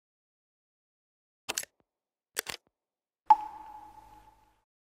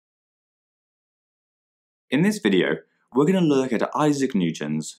In this video, we're going to look at Isaac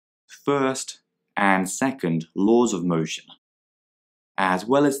Newton's first and second laws of motion, as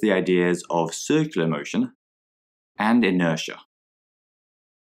well as the ideas of circular motion and inertia.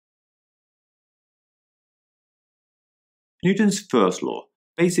 Newton's first law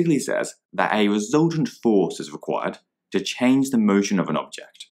basically says that a resultant force is required to change the motion of an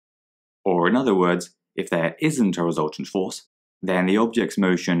object. Or in other words, if there isn't a resultant force, then the object's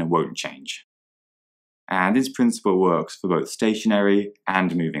motion won't change. And this principle works for both stationary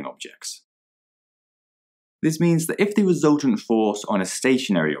and moving objects. This means that if the resultant force on a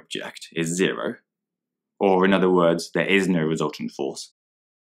stationary object is zero, or in other words, there is no resultant force,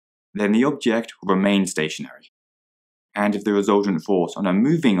 then the object will remain stationary. And if the resultant force on a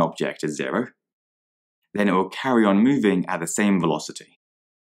moving object is zero, then it will carry on moving at the same velocity.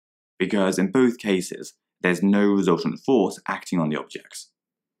 Because in both cases, there's no resultant force acting on the objects,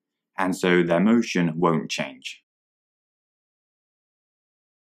 and so their motion won't change.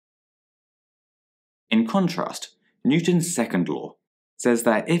 In contrast, Newton's second law says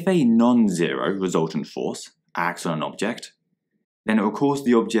that if a non-zero resultant force acts on an object, then it will cause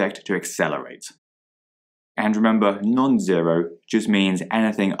the object to accelerate. And remember, non-zero just means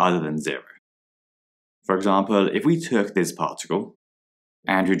anything other than zero. For example, if we took this particle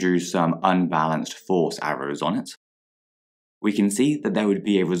and we drew some unbalanced force arrows on it, we can see that there would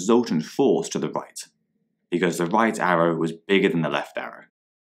be a resultant force to the right, because the right arrow was bigger than the left arrow.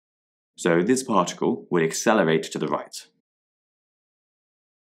 So this particle would accelerate to the right.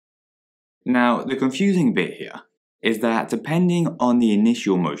 Now, the confusing bit here is that depending on the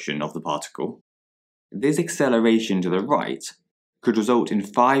initial motion of the particle, this acceleration to the right could result in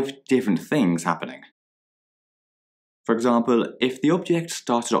 5 different things happening. For example, if the object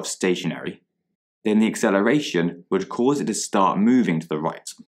started off stationary, then the acceleration would cause it to start moving to the right.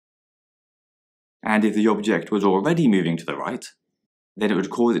 And if the object was already moving to the right, then it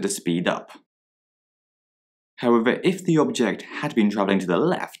would cause it to speed up. However, if the object had been travelling to the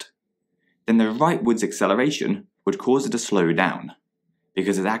left, then the rightwards acceleration would cause it to slow down,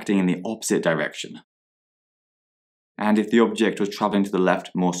 because it's acting in the opposite direction. And if the object was travelling to the left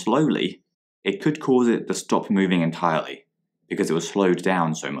more slowly, it could cause it to stop moving entirely, because it was slowed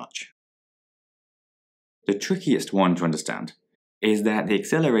down so much. The trickiest one to understand is that the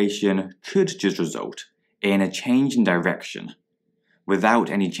acceleration could just result in a change in direction, without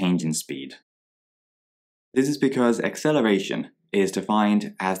any change in speed. This is because acceleration is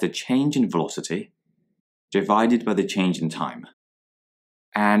defined as the change in velocity divided by the change in time.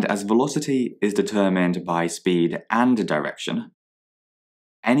 And as velocity is determined by speed and direction,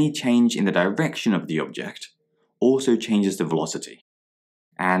 any change in the direction of the object also changes the velocity,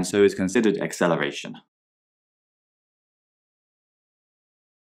 and so is considered acceleration.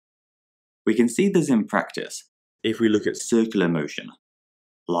 We can see this in practice if we look at circular motion,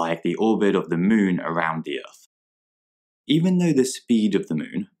 like the orbit of the Moon around the Earth. Even though the speed of the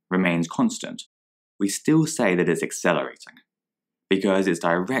Moon remains constant, we still say that it's accelerating, because its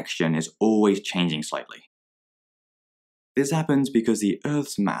direction is always changing slightly. This happens because the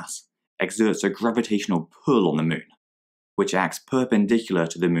Earth's mass exerts a gravitational pull on the Moon, which acts perpendicular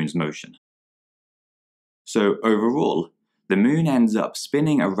to the Moon's motion. So overall, the Moon ends up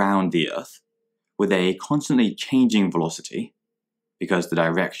spinning around the Earth with a constantly changing velocity, because the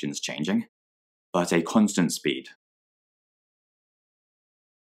direction's changing, but a constant speed.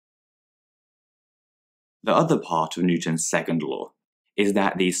 The other part of Newton's second law is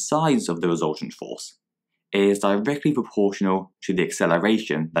that the size of the resultant force is directly proportional to the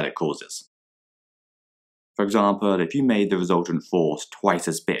acceleration that it causes. For example, if you made the resultant force twice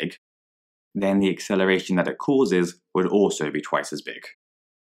as big, then the acceleration that it causes would also be twice as big.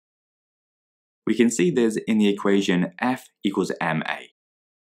 We can see this in the equation F equals ma,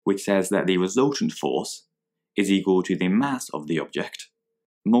 which says that the resultant force is equal to the mass of the object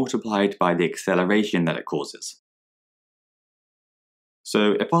multiplied by the acceleration that it causes.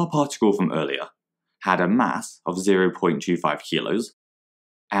 So if our particle from earlier had a mass of 0.25 kilos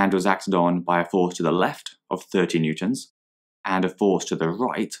and was acted on by a force to the left of 30 newtons and a force to the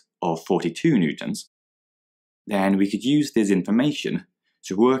right of 42 newtons, then we could use this information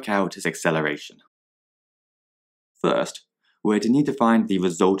to work out its acceleration. First, we're to need to find the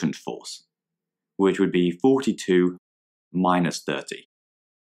resultant force, which would be 42 minus 30.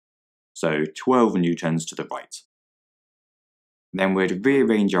 So 12 newtons to the right. Then we'd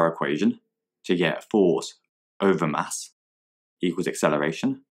rearrange our equation to get force over mass equals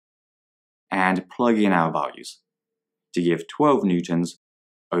acceleration, and plug in our values to give 12 newtons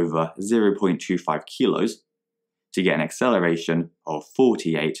over 0.25 kilos to get an acceleration of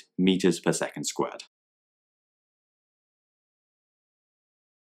 48 meters per second squared.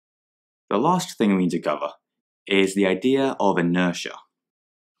 The last thing we need to cover is the idea of inertia,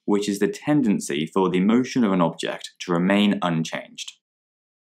 which is the tendency for the motion of an object to remain unchanged.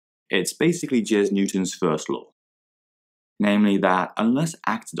 It's basically just Newton's first law, namely that unless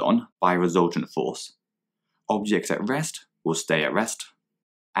acted on by a resultant force, objects at rest will stay at rest,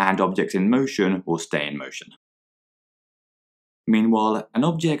 and objects in motion will stay in motion. Meanwhile, an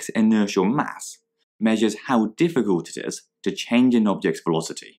object's inertial mass measures how difficult it is to change an object's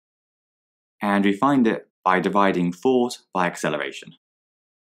velocity, and we find it by dividing force by acceleration,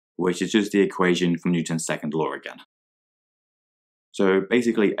 which is just the equation from Newton's second law again. So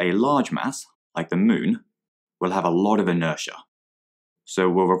basically, a large mass, like the moon, will have a lot of inertia, so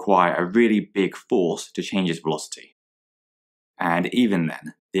will require a really big force to change its velocity. And even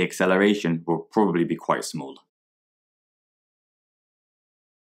then, the acceleration will probably be quite small.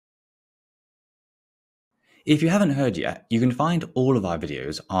 If you haven't heard yet, you can find all of our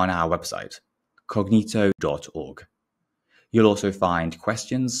videos on our website, cognito.org. You'll also find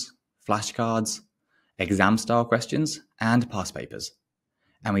questions, flashcards, exam-style questions, and past papers.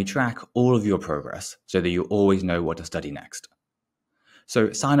 And we track all of your progress so that you always know what to study next.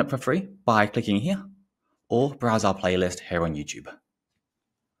 So sign up for free by clicking here, or browse our playlist here on YouTube.